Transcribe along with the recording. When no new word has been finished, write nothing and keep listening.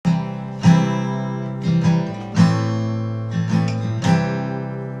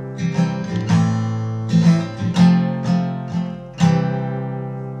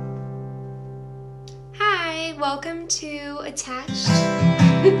welcome to Attached.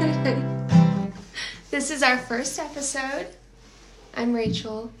 This is our first episode. I'm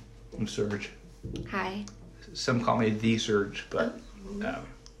Rachel. I'm Serge. Hi. Some call me the Serge, but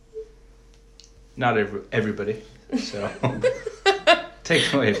not everybody. So take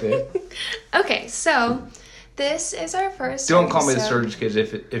it away, babe. Okay, so this is our first Don't episode. call me the Serge, because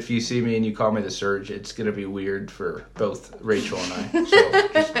if you see me and you call me the Serge, it's going to be weird for both Rachel and I.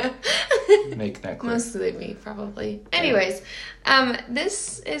 So just make that clear. Mostly me, probably. Anyways,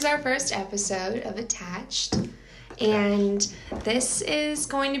 this is our first episode of Attached. And this is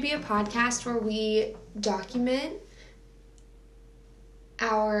going to be a podcast where we document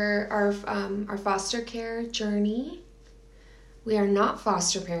our foster care journey. We are not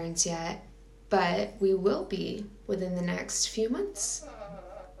foster parents yet, but we will be within the next few months.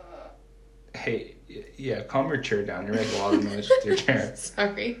 Hey, yeah, calm your chair down. You're making a lot of noise with your chair.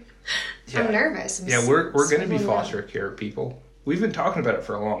 Sorry. Yeah. I'm nervous. We're going to be foster care people. We've been talking about it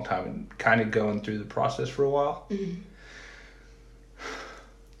for a long time and kind of going through the process for a while. Mm-hmm.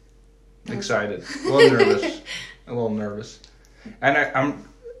 Excited. A little nervous. And I'm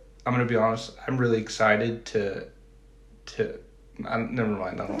going to be honest, I'm really excited to never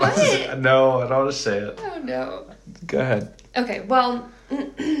mind. I don't want to say it. No, I don't want to say it. Oh, no. Go ahead. Okay, well,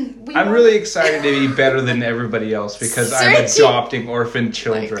 I'm really excited to be better than everybody else because I'm adopting orphan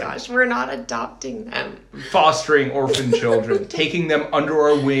children. Oh my gosh, we're not adopting them. Fostering orphan children, taking them under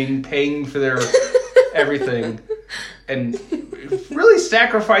our wing, paying for their everything, and really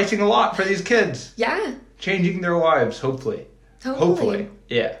sacrificing a lot for these kids. Yeah. Changing their lives, hopefully.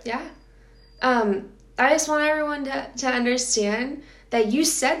 Yeah. Yeah. I just want everyone to understand that you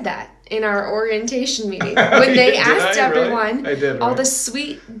said that in our orientation meeting when they asked everyone, really? I did, all the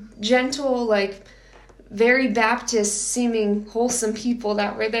sweet, gentle, like very Baptist seeming wholesome people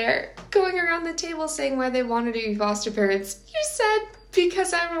that were there going around the table saying why they wanted to be foster parents. You said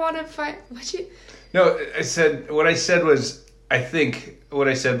because I want to find No, what I said was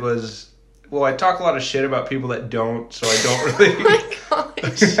well, I talk a lot of shit about people that don't, so I don't really. Oh my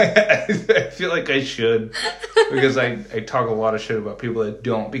gosh. I feel like I should, because I talk a lot of shit about people that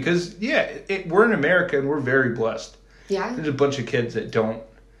don't. Because, we're in America and we're very blessed. Yeah. There's a bunch of kids that don't.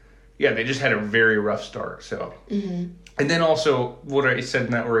 Yeah, they just had a very rough start, so. Mm-hmm. And then also, what I said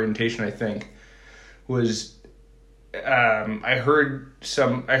in that orientation, I think, was I heard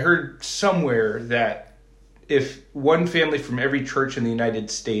somewhere that if one family from every church in the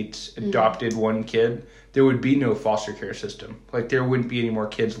United States adopted one kid, there would be no foster care system. Like, there wouldn't be any more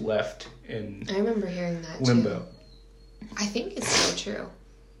kids left in I remember hearing that, limbo. too. I think it's so true.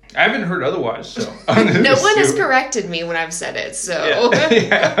 I haven't heard otherwise, so. No one has corrected me when I've said it, so.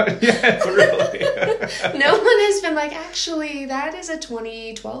 Yeah, really. No one has been like, actually, that is a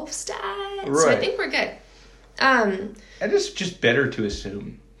 2012 stat. Right. So I think we're good. And it's just better to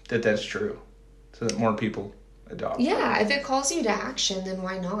assume that that's true, so that more people adopt. Yeah, if it calls you to action, then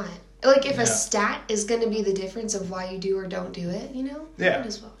why not? Like, if a stat is going to be the difference of why you do or don't do it, Yeah. Might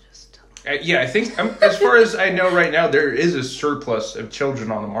as well just tell them. I think, as far as I know right now, there is a surplus of children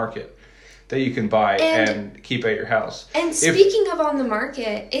on the market that you can buy and keep at your house. And speaking of on the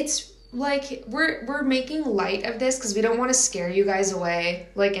market, it's like we're making light of this because we don't want to scare you guys away,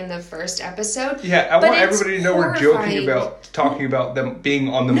 like in the first episode. Yeah, I want everybody to know we're talking about them being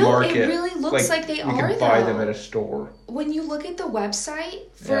on the market. No, it really looks like they are, You can buy them at a store. When you look at the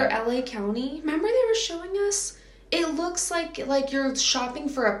website for LA County, remember they were showing us? It looks like you're shopping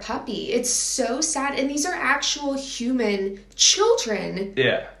for a puppy. It's so sad. And these are actual human children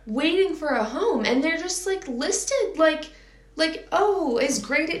waiting for a home. And they're just, like, listed, is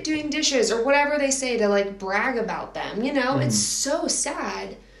great at doing dishes or whatever they say to, like, brag about them. It's so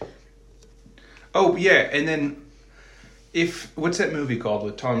sad. Oh, yeah. And then what's that movie called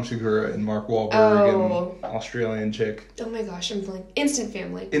with Tom Segura and Mark Wahlberg and Australian chick? Oh my gosh, I'm blank. Instant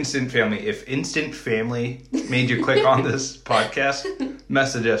Family. Instant Family. If Instant Family made you click on this podcast,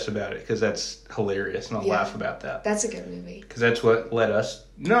 message us about it, because that's hilarious, and I'll laugh about that. That's a good movie. Because that's what led us.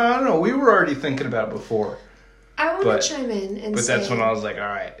 No, we were already thinking about it before. I want to chime in and say... But that's when I was like, all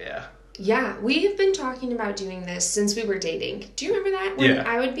right, yeah. Yeah, we have been talking about doing this since we were dating. Do you remember that? When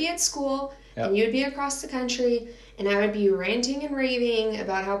I would be at school, and you would be across the country, and I would be ranting and raving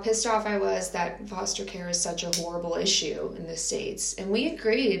about how pissed off I was that foster care is such a horrible issue in the States. And we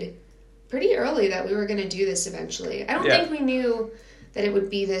agreed pretty early that we were going to do this eventually. I don't think we knew that it would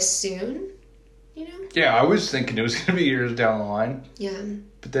be this soon, Yeah, I was thinking it was going to be years down the line. Yeah.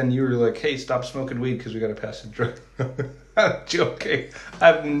 But then you were like, hey, stop smoking weed because we got to pass a drug. I'm joking.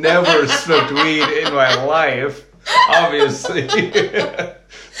 I've never smoked weed in my life, obviously.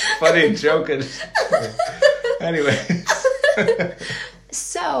 Funny joking. Anyway.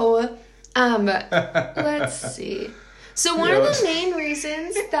 So, let's see. So one of the main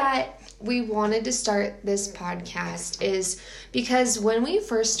reasons that we wanted to start this podcast is because when we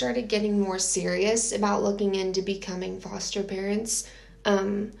first started getting more serious about looking into becoming foster parents,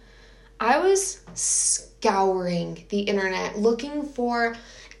 I was scouring the internet looking for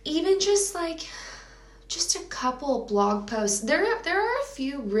even just a couple blog posts. There are a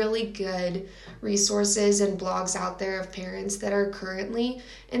few really good resources and blogs out there of parents that are currently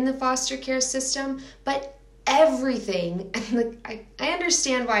in the foster care system, but everything, and I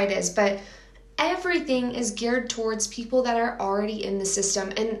understand why it is, but everything is geared towards people that are already in the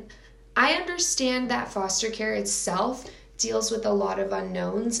system. And I understand that foster care itself deals with a lot of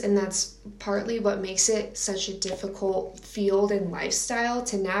unknowns, and that's partly what makes it such a difficult field and lifestyle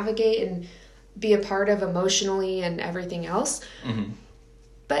to navigate and be a part of emotionally and everything else. Mm-hmm.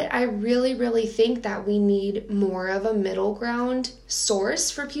 But I really, really think that we need more of a middle ground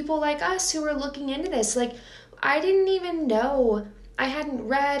source for people like us who are looking into this. Like, I didn't even know, I hadn't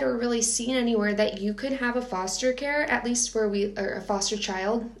read or really seen anywhere that you could have a foster care, or a foster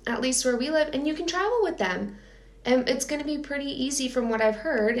child, at least where we live, and you can travel with them. And it's going to be pretty easy from what I've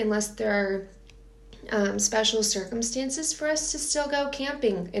heard, unless there are special circumstances, for us to still go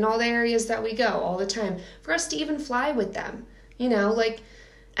camping in all the areas that we go all the time, for us to even fly with them,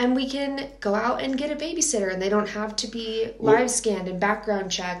 and we can go out and get a babysitter, and they don't have to be live scanned and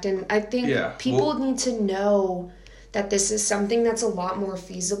background checked. And I think people need to know that this is something that's a lot more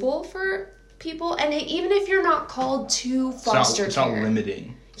feasible for people. And even if you're not called to foster care. It's not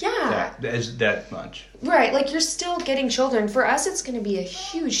limiting. Yeah. That much. Right. You're still getting children. For us, it's going to be a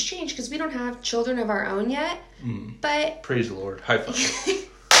huge change because we don't have children of our own yet. But praise the Lord. High five.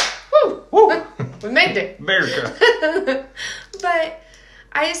 Woo! Woo! We made it. America. But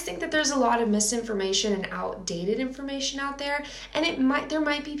I just think that there's a lot of misinformation and outdated information out there, and there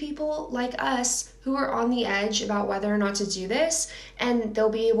might be people like us who are on the edge about whether or not to do this, and they'll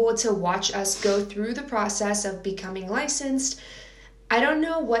be able to watch us go through the process of becoming licensed. I don't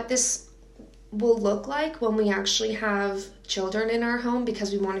know what this will look like when we actually have children in our home,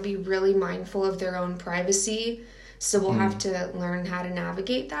 because we want to be really mindful of their own privacy, so we'll have to learn how to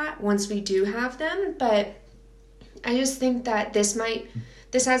navigate that once we do have them. But I just think that this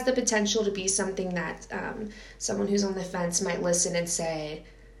has the potential to be something that someone who's on the fence might listen and say,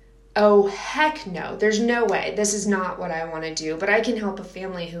 oh, heck no, there's no way. This is not what I want to do, but I can help a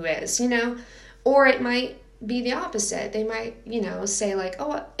family who is, Or it might be the opposite. They might, say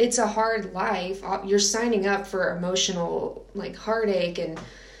oh, it's a hard life. You're signing up for emotional, heartache and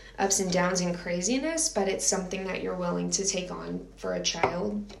ups and downs and craziness, but it's something that you're willing to take on for a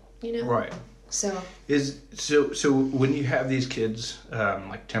child, Right. So when you have these kids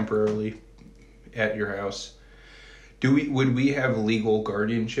temporarily at your house, would we have legal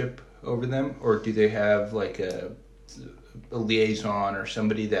guardianship over them, or do they have a liaison or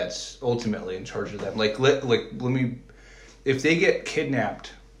somebody that's ultimately in charge of them? If they get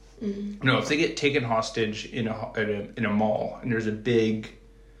kidnapped, if they get taken hostage in a mall, and there's a big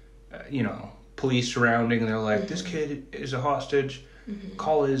police surrounding, and they're like, this kid is a hostage.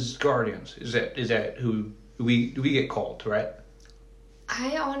 Call his guardians. Is that who we get called, right? I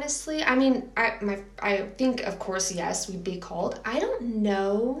think, of course, yes, we'd be called. I don't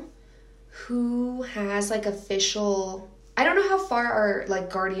know who has official. I don't know how far our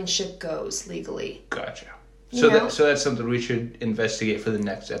guardianship goes legally. Gotcha. So that's something we should investigate for the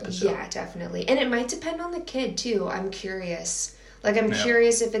next episode. Yeah, definitely. And it might depend on the kid too. I'm curious.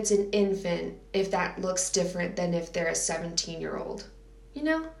 Curious if it's an infant, if that looks different than if they're a 17-year-old.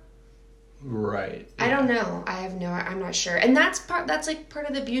 Right. Yeah. I don't know. I'm not sure. And that's part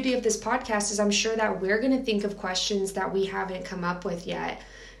of the beauty of this podcast is I'm sure that we're going to think of questions that we haven't come up with yet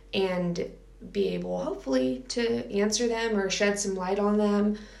and be able, hopefully, to answer them or shed some light on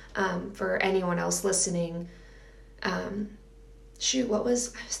them for anyone else listening. I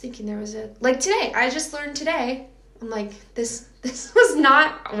was thinking there was today, I just learned today, I'm this was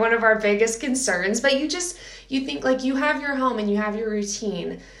not one of our biggest concerns, but you think you have your home and you have your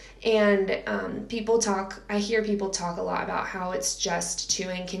routine, and I hear people talk a lot about how it's just too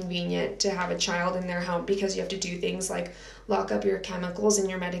inconvenient to have a child in their home because you have to do things like lock up your chemicals and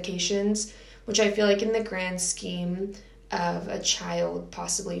your medications, which I feel in the grand scheme of a child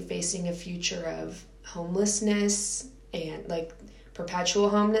possibly facing a future of homelessness and perpetual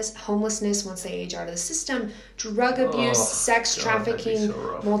homelessness once they age out of the system, drug abuse, sex trafficking,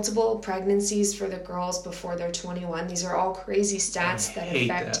 multiple pregnancies for the girls before they're 21. These are all crazy stats that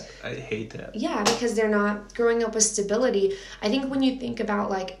affect. I hate that. Yeah, because they're not growing up with stability. I think when you think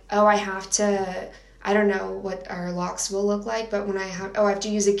about I I don't know what our locks will look like, but when I have to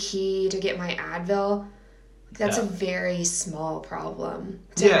use a key to get my Advil. That's a very small problem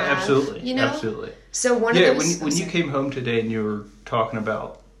to have, absolutely. You know? Absolutely. So one of those... when you came home today and you were talking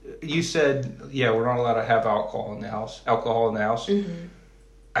about... You said, we're not allowed to have alcohol in the house. Mm-hmm.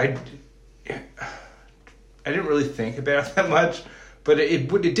 I didn't really think about it that much, but it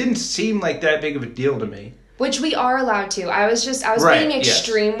didn't seem like that big of a deal to me. Which we are allowed to. I was being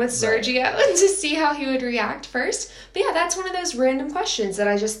extreme with Sergio to see how he would react first. But yeah, that's one of those random questions that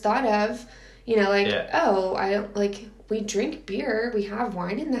I just thought of. You know, we drink beer, we have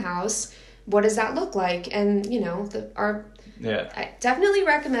wine in the house. What does that look like? And, you know, I definitely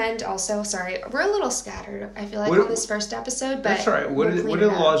recommend also, sorry, we're a little scattered, I feel like, on this first episode, but that's all right. What are the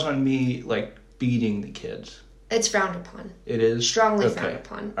laws on me, like, beating the kids? It's frowned upon. It is? Strongly frowned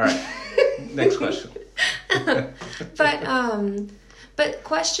upon. All right. Next question. But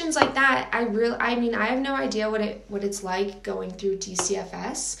questions like that, I have no idea what it's like going through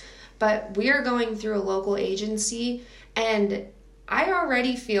DCFS. But we are going through a local agency, and I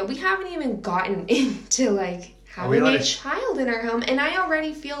already feel we haven't even gotten into like having a child in our home, and I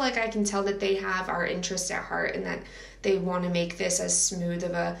already feel like I can tell that they have our interests at heart and that they want to make this as smooth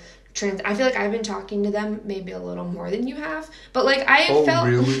of a I feel like I've been talking to them maybe a little more than you have, but like I felt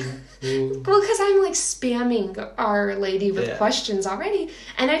really? Well, because I'm like spamming our lady with questions already,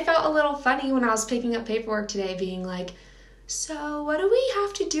 and I felt a little funny when I was picking up paperwork today, being like, so what do we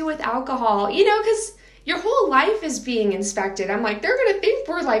have to do with alcohol? You know, because your whole life is being inspected. I'm like, they're going to think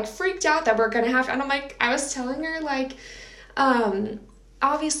we're like freaked out that we're going to have, and I'm like, I was telling her like,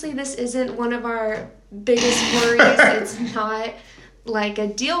 obviously this isn't one of our biggest worries. It's not like a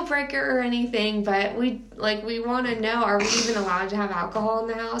deal breaker or anything, but we want to know, are we even allowed to have alcohol in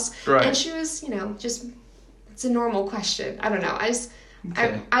the house? Right. And she was, just, it's a normal question. I don't know.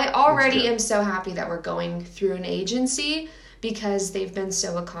 I already am so happy that we're going through an agency, because they've been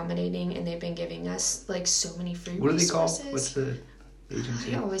so accommodating and they've been giving us like so many free resources. What are they called? What's the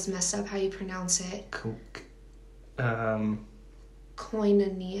agency? I always mess up how you pronounce it.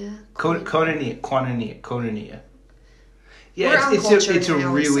 Koinonia. Yeah, it's a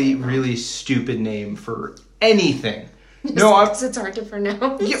really, really stupid name for anything. No, it's hard to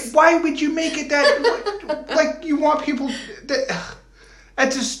pronounce. Yeah, why would you make it that? Like, you want people that?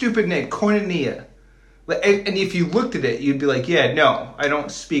 That's a stupid name, Koinonia. And if you looked at it, you'd be like, yeah, no, I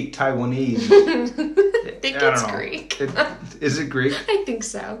don't speak Taiwanese. I think it's Greek. Is it Greek? I think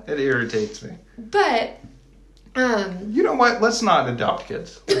so. It irritates me. But, you know what? Let's not adopt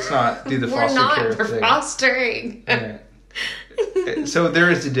kids. Let's not do the foster care thing. We're fostering. Yeah. So there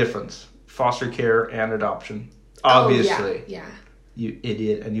is a difference. Foster care and adoption. Obviously. Oh, yeah. You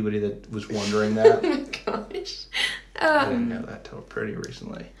idiot. Anybody that was wondering that. Oh my gosh. I didn't know that till pretty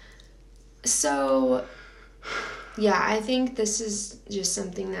recently. So, yeah, I think this is just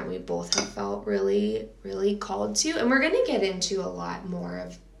something that we both have felt really, really called to. And we're going to get into a lot more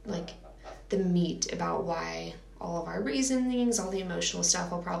of, like, the meat about why all of our reasonings, all the emotional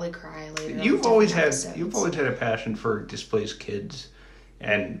stuff. I'll probably cry later. You've always had a passion for displaced kids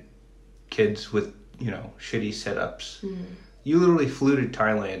and kids with, shitty setups. Mm. You literally flew to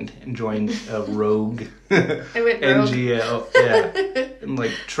Thailand and joined a rogue NGO. Yeah. And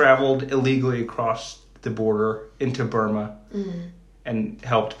traveled illegally across the border into Burma and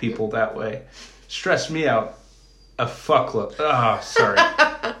helped people that way. Stressed me out a fuckload. Oh, sorry.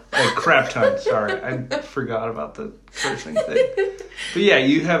 A crap ton. Sorry. I forgot about the cursing thing. But yeah,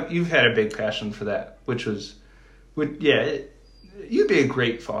 you've had a big passion for that, you'd be a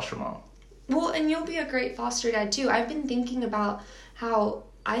great foster mom. Well, and you'll be a great foster dad, too. I've been thinking about how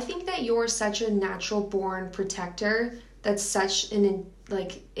I think that you're such a natural-born protector that's such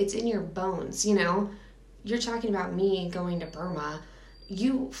it's in your bones, You're talking about me going to Burma.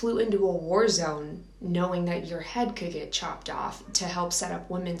 You flew into a war zone knowing that your head could get chopped off to help set up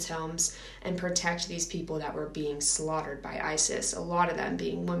women's homes and protect these people that were being slaughtered by ISIS, a lot of them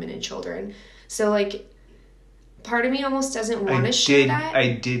being women and children. So, part of me almost doesn't want to share that.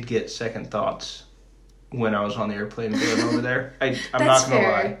 I did get second thoughts when I was on the airplane going over there. I'm not going to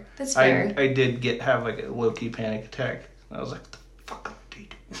lie. That's fair. I did have a low-key panic attack. I was like, what the fuck am I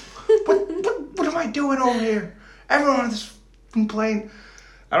doing? What am I doing over here? Everyone on this plane.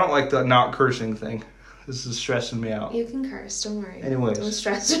 I don't like the not cursing thing. This is stressing me out. You can curse, don't worry. Anyways. Don't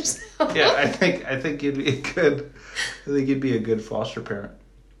stress yourself. Yeah, I think you'd be a good foster parent.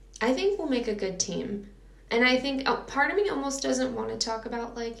 I think we'll make a good team. And I think part of me almost doesn't want to talk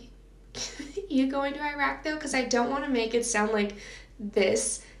about, you going to Iraq, though, because I don't want to make it sound like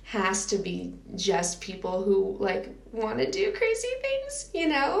this has to be just people who, like, want to do crazy things, you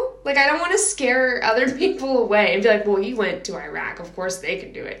know? Like, I don't want to scare other people away and be like, well, you went to Iraq. Of course they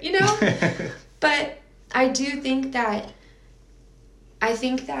can do it, you know? But I do think that,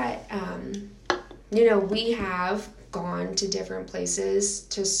 you know, we have gone to different places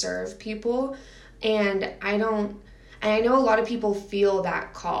to serve people, and I know a lot of people feel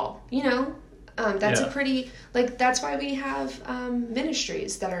that call, you know? That's a pretty, like, that's why we have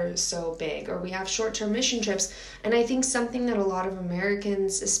ministries that are so big, or we have short-term mission trips. And I think something that a lot of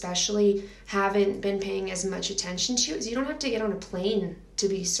Americans especially haven't been paying as much attention to is you don't have to get on a plane to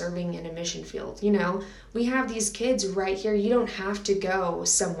be serving in a mission field, you know? We have these kids right here. You don't have to go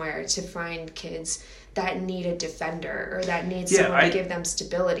somewhere to find kids that need a defender or that need someone to give them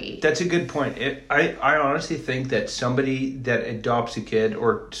stability. That's a good point. I honestly think that somebody that adopts a kid,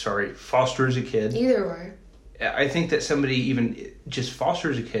 fosters a kid. Either or. I think that somebody even just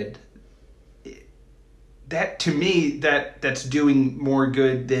fosters a kid, that to me, that's doing more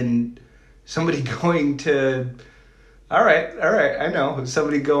good than somebody going to, all right, I know,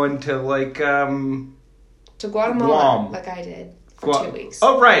 somebody going to like... to Guatemala, Guam. like I did for 2 weeks.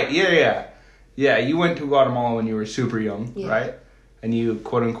 Oh, right, yeah. Yeah, you went to Guatemala when you were super young, right? And you,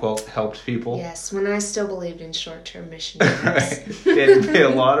 quote-unquote, helped people. Yes, when I still believed in short-term missionaries. Right. They had to pay a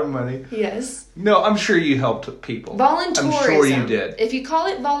lot of money. Yes. No, I'm sure you helped people. Voluntourism. I'm sure you did. If you call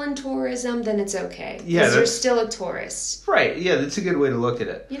it voluntourism, then it's okay. Yeah, because you're still a tourist. Right, yeah, that's a good way to look at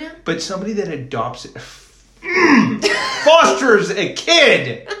it. You know? But somebody that adopts it... fosters a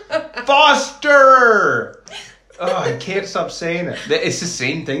kid! Foster! Oh, I can't stop saying it. It's the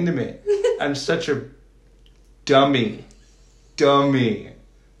same thing to me. I'm such a dummy.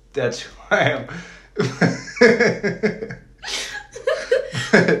 That's who I am.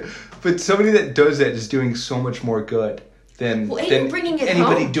 But somebody that does that is doing so much more good than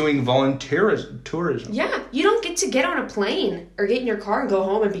anybody doing volunteerism. Yeah, you don't get to get on a plane or get in your car and go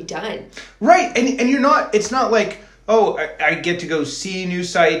home and be done. Right, and you're not, it's not like, oh, I get to go see new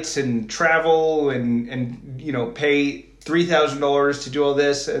sites and travel and you know, pay $3,000 to do all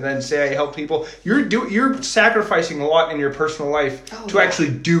this and then say I help people. You're sacrificing a lot in your personal life to actually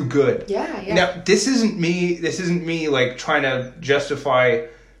do good. Yeah. Now, this isn't me like trying to justify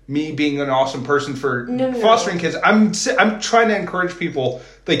me being an awesome person for fostering kids. I'm trying to encourage people,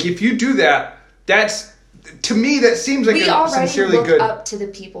 like, if you do that, to me, that seems like a sincerely good... We already look up to the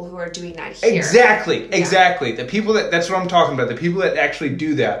people who are doing that here. Exactly. The people that's what I'm talking about. The people that actually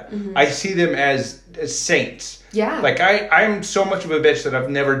do that, I see them as saints. Yeah. Like, I'm so much of a bitch that I've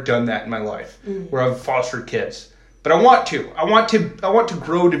never done that in my life, where I've fostered kids. But I want to. I want to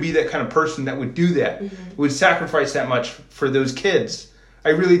grow to be that kind of person that would do that, would sacrifice that much for those kids. I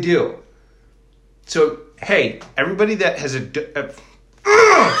really do. So, hey, everybody that has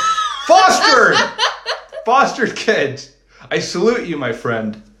fostered kids, I salute you, my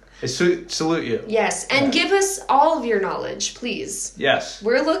friend. I salute you. Yes, and give us all of your knowledge, please. Yes.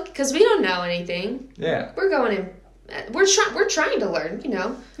 Because we don't know anything. Yeah. We're going in. We're trying to learn, you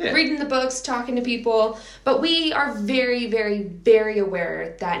know, reading the books, talking to people, but we are very, very, very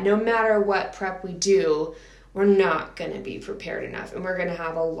aware that no matter what prep we do, we're not going to be prepared enough, and we're going to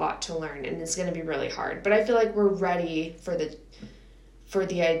have a lot to learn, and it's going to be really hard. But I feel like we're ready for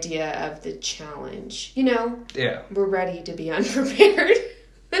the idea of the challenge, you know? Yeah. We're ready to be unprepared.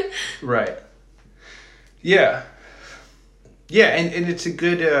 Right. Yeah. Yeah, and it's a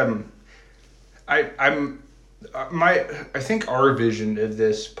good I think our vision of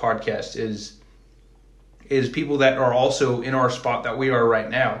this podcast is people that are also in our spot that we are right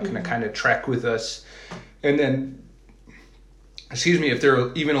now can kind of trek with us, and then if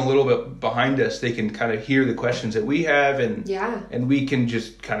they're even a little bit behind us, they can kind of hear the questions that we have, and we can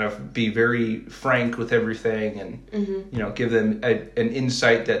just kind of be very frank with everything, and you know, give them an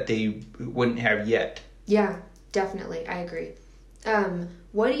insight that they wouldn't have yet. Yeah, definitely, I agree.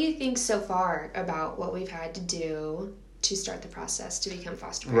 What do you think so far about what we've had to do to start the process to become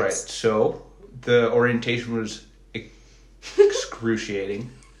foster parents? Right. So the orientation was excruciating.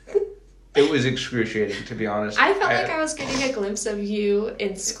 It was excruciating, to be honest. I felt like I was getting a glimpse of you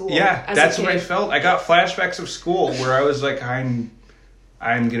in school. Yeah, that's what I felt. I got flashbacks of school where I was like, I'm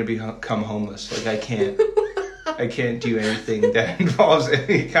gonna become homeless. Like, I can't do anything that involves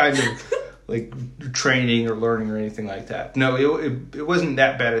any kind of like training or learning or anything like that. No, it wasn't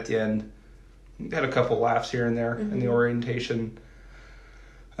that bad at the end. Had a couple laughs here and there in the orientation.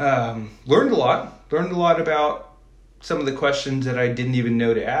 Learned a lot about some of the questions that I didn't even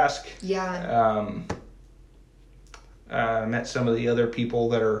know to ask. Yeah. Met some of the other people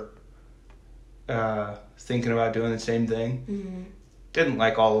that are thinking about doing the same thing. Didn't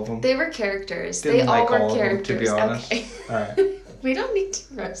like all of them. They were characters. Didn't they all like were all characters. Of them, to be honest. Okay. All right. We don't need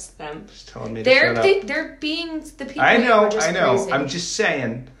to roast them. Just telling me to shut up. They're being the people. I know. Crazy. I'm just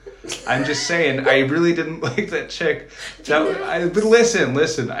saying. I really didn't like that chick. But listen.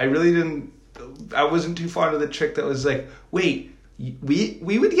 I really didn't. I wasn't too fond of the chick that was like, wait, we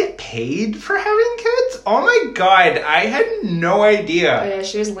would get paid for having kids? Oh my god, I had no idea. Oh yeah,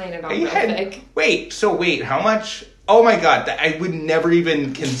 she was laying it on real thick. Wait, how much? Oh my god, I would never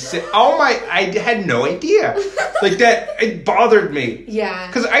even consider. I had no idea. Like that, it bothered me. Yeah.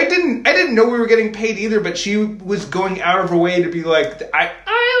 Because I didn't know we were getting paid either. But she was going out of her way to be like, I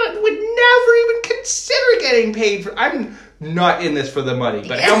would never even consider getting paid for. I'm not in this for the money.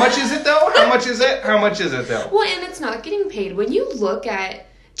 But how much is it though? How much is it? How much is it though? Well, and it's not getting paid when you look at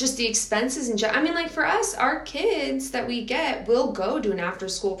just the expenses and I mean, like for us, our kids that we get will go to an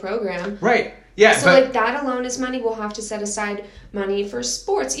after-school program. Right. Yeah, so like that alone is money. We'll have to set aside money for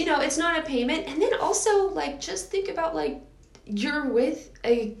sports. You know, it's not a payment. And then also like just think about like you're with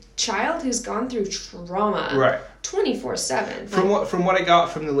a child who's gone through trauma. Right. 24/7. From what I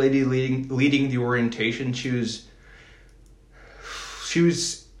got from the lady leading the orientation, she was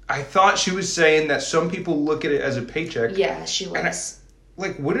I thought she was saying that some people look at it as a paycheck. Yeah, she was.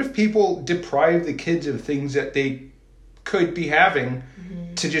 Like what if people deprive the kids of things that they could be having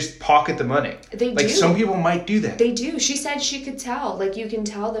to just pocket the money? They like do. Some people might do that. They do. She said she could tell. Like you can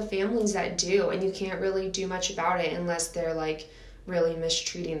tell the families that do, and you can't really do much about it unless they're like really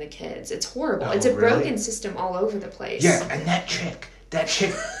mistreating the kids. It's horrible. It's a broken system all over the place. Yeah, and that chick,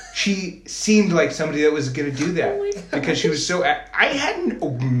 she seemed like somebody that was going to do that. Oh my gosh. Because she was so... I hadn't...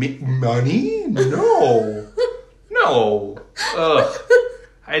 money? No. No. Ugh.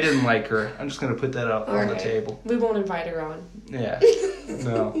 I didn't like her. I'm just going to put that up on the table. We won't invite her on. Yeah.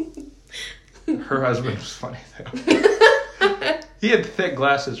 No. Her husband was funny, though. He had thick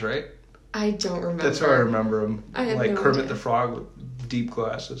glasses, right? I don't remember. That's how I remember him. I have like no Kermit idea. the Frog with deep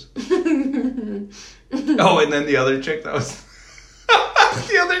glasses. Oh, and then the other chick that was...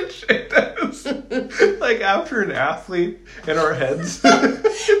 the other chick that was like after an athlete in our heads. In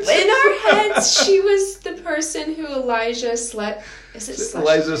our heads, she was the person who Elijah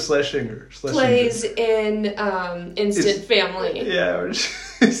Schlesinger plays in Instant Family. Yeah,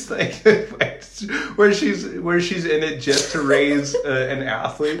 it's like where she's in it just to raise an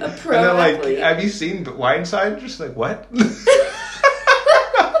athlete. A pro and then, athlete. like, have you seen Blindside? Just like, what?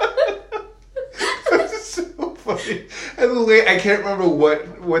 It's so funny. And I can't remember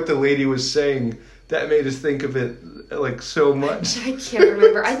what the lady was saying that made us think of it like so much. I can't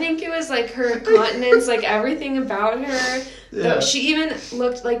remember. I think it was like her continence, like everything about her. Yeah. She even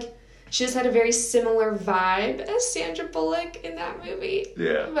looked like she just had a very similar vibe as Sandra Bullock in that movie.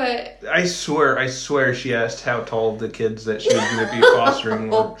 Yeah. But I swear she asked how tall the kids that she was going to be fostering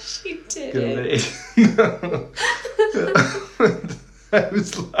were. oh, she did. I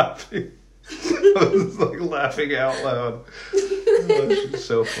was laughing. I was like laughing out loud. Oh, she's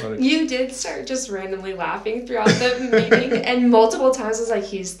so funny. You did start just randomly laughing throughout the meeting, and multiple times I was like,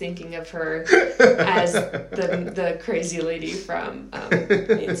 he's thinking of her as the crazy lady from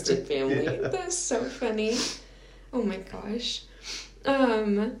Instant Family. Yeah. That's so funny. Oh my gosh.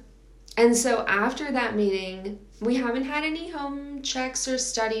 And so after that meeting, we haven't had any home checks or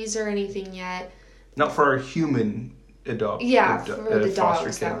studies or anything yet. Not for our human adopt. Yeah, for the foster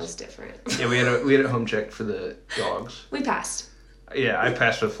dogs, that kids. was different. Yeah, we had a home check for the dogs. We passed. Yeah, I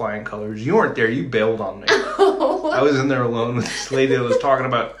passed with flying colors. You weren't there. You bailed on me. I was in there alone with this lady that was talking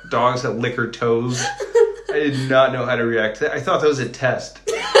about dogs that lick her toes. I did not know how to react to that. I thought that was a test.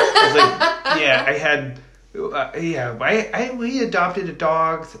 I was like, yeah, I had... we adopted a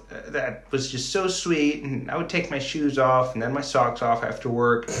dog that was just so sweet, and I would take my shoes off and then my socks off after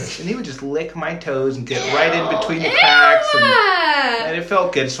work, and he would just lick my toes and get right in between the cracks, and it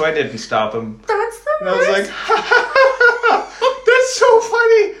felt good, so I didn't stop him. That's the And I was like, that's so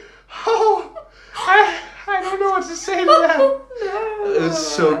funny. Oh, I don't know what to say to that. No. It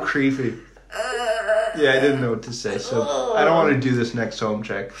was so creepy. Yeah, I didn't know what to say, so I don't want to do this next home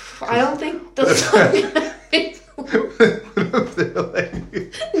check. I don't think those are gonna be...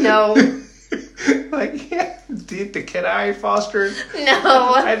 No. Like, yeah, the kid I fostered.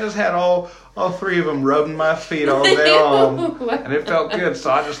 No. I just had all three of them rubbing my feet all day long, and it felt good, so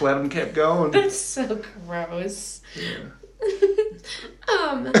I just let them keep going. That's so gross. Yeah.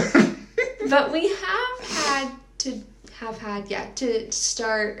 But we have had yet to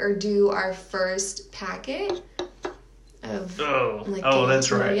start or do our first packet of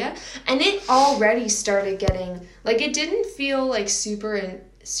that's right. Amelia. And it already started getting, like, it didn't feel like super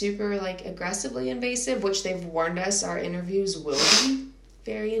super like aggressively invasive, which they've warned us our interviews will be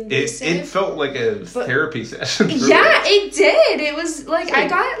very invasive. It felt like a therapy session. Yeah, it did. It was like I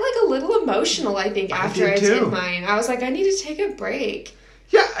got like a little emotional, I think, after I did mine. I was like, I need to take a break.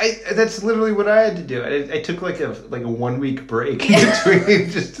 Yeah, that's literally what I had to do. I took like a 1 week break in between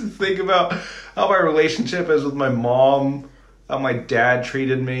just to think about how my relationship is with my mom, how my dad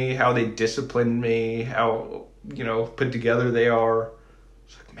treated me, how they disciplined me, how, put together they are.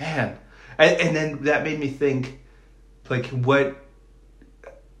 It's like, man. And then that made me think, like, what...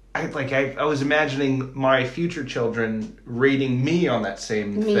 I was imagining my future children rating me on that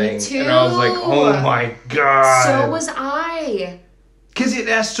same thing. Me too. And I was like, oh my God. So was I. Because it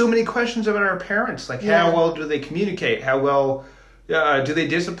asks so many questions about our parents. Like, how well do they communicate? How well do they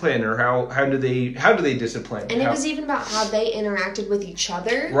discipline? Or how do they discipline? And it was even about how they interacted with each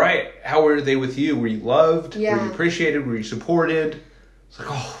other. Right. How were they with you? Were you loved? Yeah. Were you appreciated? Were you supported? It's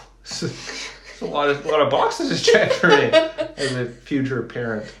like, it's a lot of boxes to check for me as a future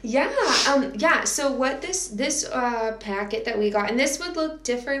parent. Yeah. So what this packet that we got, and this would look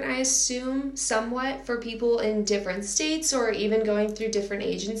different, I assume, somewhat for people in different states or even going through different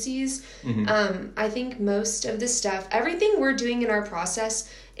agencies. Mm-hmm. I think most of the stuff, everything we're doing in our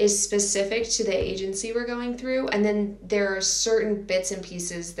process is specific to the agency we're going through, and then there are certain bits and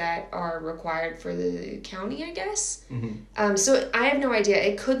pieces that are required for the county, I guess. Mm-hmm. So I have no idea.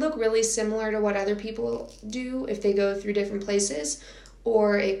 It could look really similar to what other people do if they go through different places,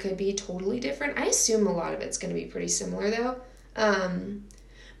 or it could be totally different. I assume a lot of it's going to be pretty similar, though.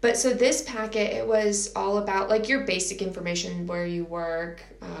 But so this packet, it was all about like your basic information, where you work,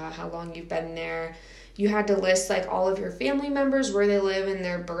 how long you've been there. You had to list like all of your family members, where they live, and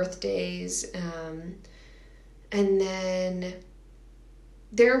their birthdays. And then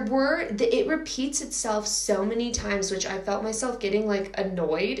it repeats itself so many times, which I felt myself getting like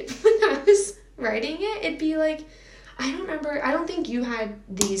annoyed when I was writing it. It'd be like, I don't think you had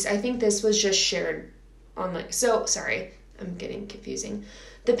these. I think this was just shared on sorry, I'm getting confusing.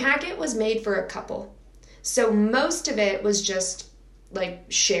 The packet was made for a couple. So most of it was just like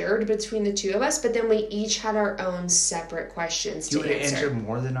shared between the two of us, but then we each had our own separate questions to answer. You answered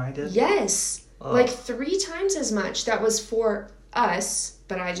more than I did? Yes. Oh. Like 3 times as much. That was for us,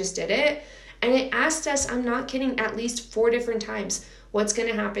 but I just did it. And it asked us, I'm not kidding, at least 4 different times, what's going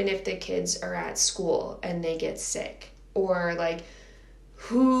to happen if the kids are at school and they get sick? Or like,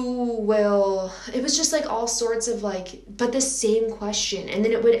 it was just like all sorts of like, but the same question. And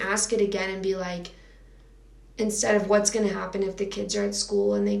then it would ask it again and be like, instead of what's going to happen if the kids are at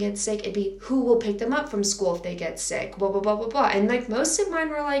school and they get sick, it'd be who will pick them up from school if they get sick, blah, blah, blah, blah, blah. And like most of mine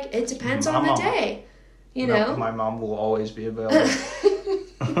were like, it depends on the day, you know? My mom will always be available.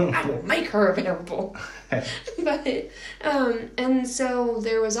 I will make her available. But, and so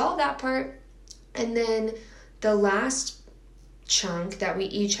there was all that part. And then the last chunk that we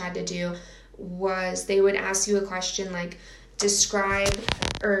each had to do was they would ask you a question like describe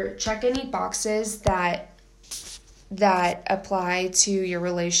or check any boxes that apply to your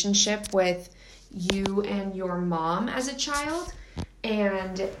relationship with you and your mom as a child.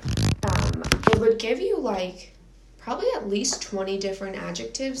 And it would give you like probably at least 20 different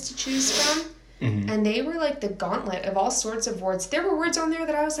adjectives to choose from. Mm-hmm. And they were like the gauntlet of all sorts of words. There were words on there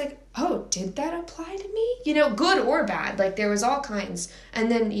that I was like, oh, did that apply to me? You know, good or bad. Like there was all kinds. And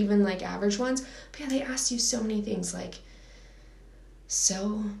then even like average ones. But yeah, they asked you so many things, like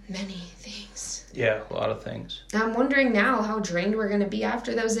so many things. Yeah, a lot of things. I'm wondering now how drained we're going to be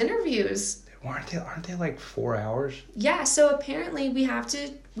after those interviews. Aren't they like 4 hours? Yeah, so apparently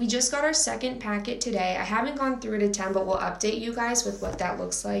we just got our second packet today. I haven't gone through it a 10, but we'll update you guys with what that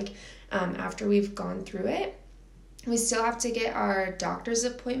looks like after we've gone through it. We still have to get our doctor's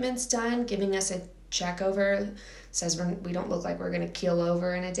appointments done, giving us a check over. Says we don't look like we're going to keel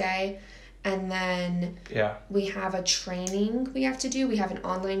over in a day. And then we have a training we have to do. We have an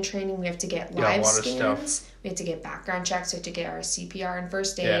online training. We have to get live scans. We have to get background checks. We have to get our CPR and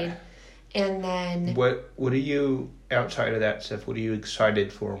first aid. Yeah. And then... What are you, outside of that stuff, what are you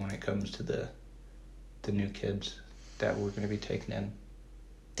excited for when it comes to the new kids that we're going to be taking in?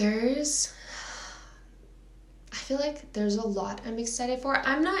 I feel like there's a lot I'm excited for.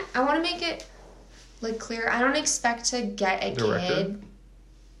 I want to make it like clear. I don't expect to get a kid.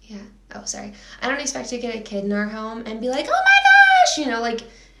 Yeah. Oh, sorry. I don't expect to get a kid in our home and be like, oh my gosh, you know, like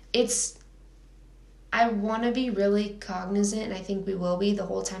I want to be really cognizant, and I think we will be the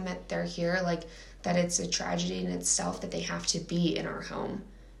whole time that they're here, like that it's a tragedy in itself that they have to be in our home,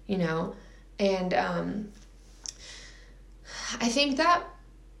 you know? And I think that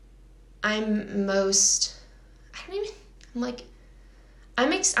I'm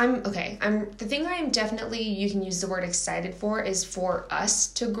The thing I'm definitely, you can use the word excited for, is for us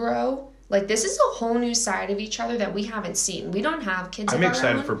to grow. Like, this is a whole new side of each other that we haven't seen. We don't have kids of our own. I'm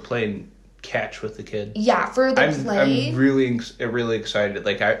excited for playing catch with the kid. Yeah, for the play. I'm really excited.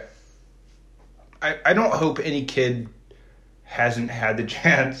 Like, I don't hope any kid hasn't had the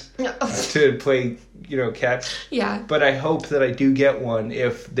chance to play, catch. Yeah. But I hope that I do get one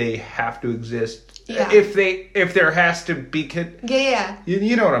if they have to exist. Yeah. If there has to be kid. Yeah.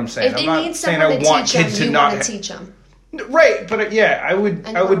 You know what I'm saying. If they need someone to teach them, you want to teach them. Right, but I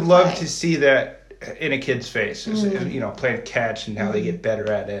would love to see that in a kid's face. Playing catch and how they get better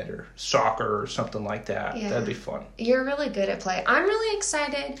at it, or soccer or something like that. Yeah. That'd be fun. You're really good at play. I'm really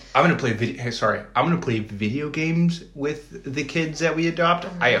excited. I'm gonna play video games with the kids that we adopt.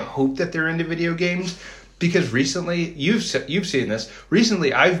 Mm-hmm. I hope that they're into video games. Because recently, you've seen this.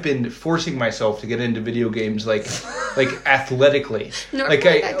 Recently, I've been forcing myself to get into video games, like athletically. Normally,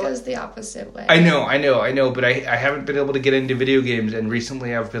 that goes the opposite way. I know. But I haven't been able to get into video games, and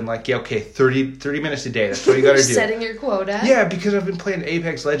recently I've been like, 30 minutes a day. That's what you got to do. Setting your quota. Yeah, because I've been playing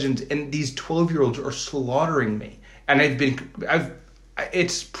Apex Legends, and these 12-year-olds are slaughtering me, and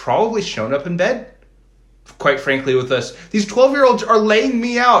it's probably shown up in bed. Quite frankly, with us, these 12-year-olds are laying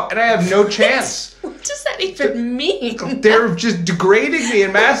me out, and I have no chance. What does that even mean? They're just degrading me,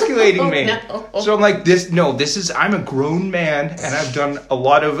 emasculating me. No. So I'm like, I'm a grown man, and I've done a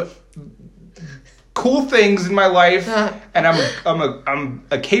lot of cool things in my life, and I'm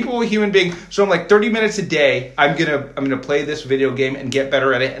a capable human being. So I'm like, 30 minutes a day, I'm gonna play this video game and get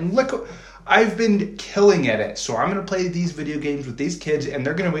better at it. And look, I've been killing at it, so I'm going to play these video games with these kids, and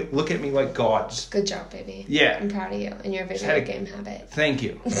they're going to look at me like gods. Good job, baby. Yeah. I'm proud of you and your video game habit. Thank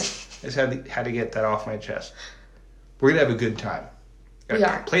you. I just had to get that off my chest. We're going to have a good time. We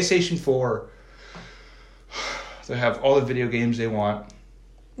are. PlayStation 4. They have all the video games they want.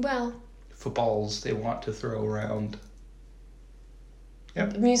 Well. Footballs they want to throw around.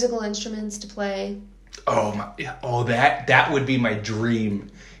 Yep. Musical instruments to play. That would be my dream.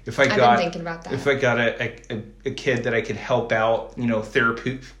 I've been thinking about that. If I got a kid that I could help out,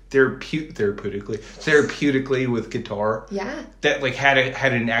 therapeutically with guitar. Yeah. That had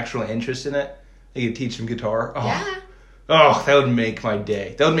an actual interest in it. I could teach him guitar. Oh. Yeah. Oh, that would make my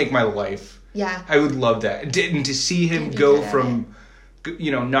day. That would make my life. Yeah. I would love that. And to see him go from,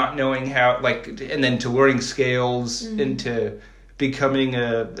 not knowing how, and then to learning scales into becoming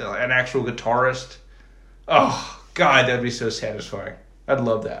an actual guitarist. Oh, God, that'd be so satisfying. I'd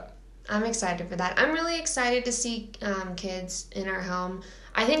love that. I'm excited for that. I'm really excited to see kids in our home.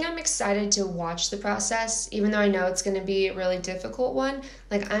 I think I'm excited to watch the process, even though I know it's going to be a really difficult one.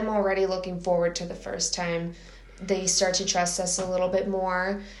 I'm already looking forward to the first time they start to trust us a little bit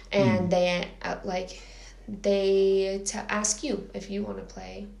more, and they ask you if you want to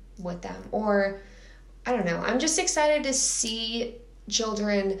play with them. Or, I don't know. I'm just excited to see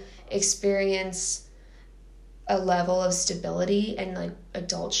children experience a level of stability and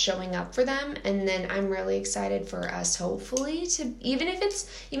adults showing up for them. And then I'm really excited for us, hopefully, to even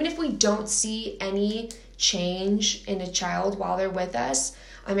if we don't see any change in a child while they're with us,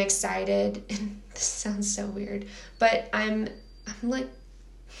 I'm excited. This sounds so weird, but I'm like,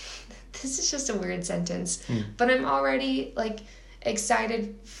 this is just a weird sentence, but I'm already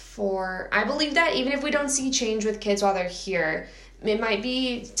excited for, I believe that even if we don't see change with kids while they're here, it might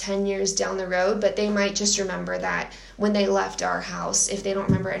be 10 years down the road, but they might just remember that when they left our house, if they don't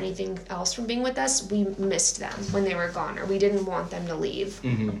remember anything else from being with us, we missed them when they were gone, or we didn't want them to leave,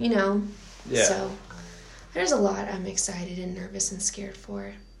 Yeah. So there's a lot I'm excited and nervous and scared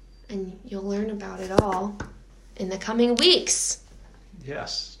for, and you'll learn about it all in the coming weeks.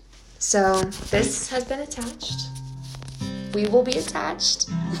 Yes. So this has been Attached. We will be attached.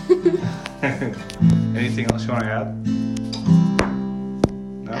 Anything else you want to add?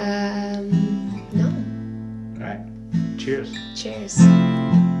 No. All right. Cheers. Cheers.